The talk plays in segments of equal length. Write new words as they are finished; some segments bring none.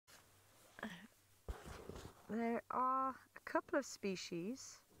There are a couple of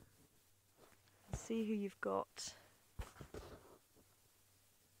species. Let's see who you've got.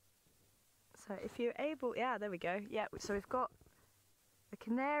 So if you're able, yeah, there we go. Yeah, so we've got the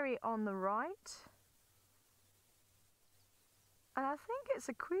canary on the right. And I think it's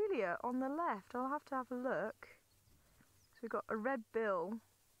a Queliaalso on the left. I'll have to have a look. So we've got a red bill.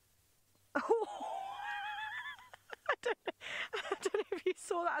 Oh! I don't know if you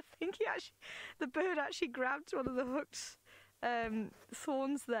saw that. I think the bird actually grabbed one of the hooked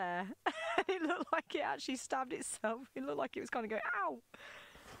thorns there. And it looked like it actually stabbed itself. It looked like it was kind of going, ow!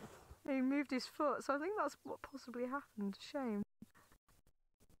 And he moved his foot. So I think that's what possibly happened. Shame.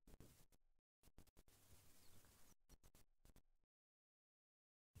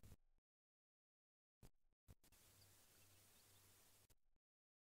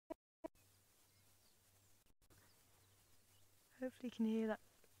 Hopefully you can hear that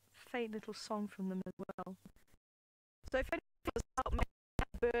faint little song from them as well. So if anyone wants to help me,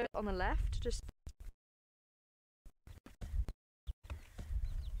 that bird on the left, just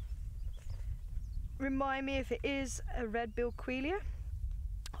remind me if it is a red-billed Queliaalso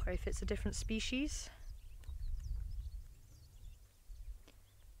or if it's a different species.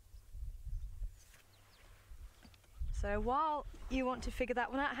 So while you want to figure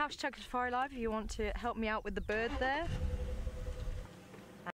that one out, #Safari Live if you want to help me out with the bird there.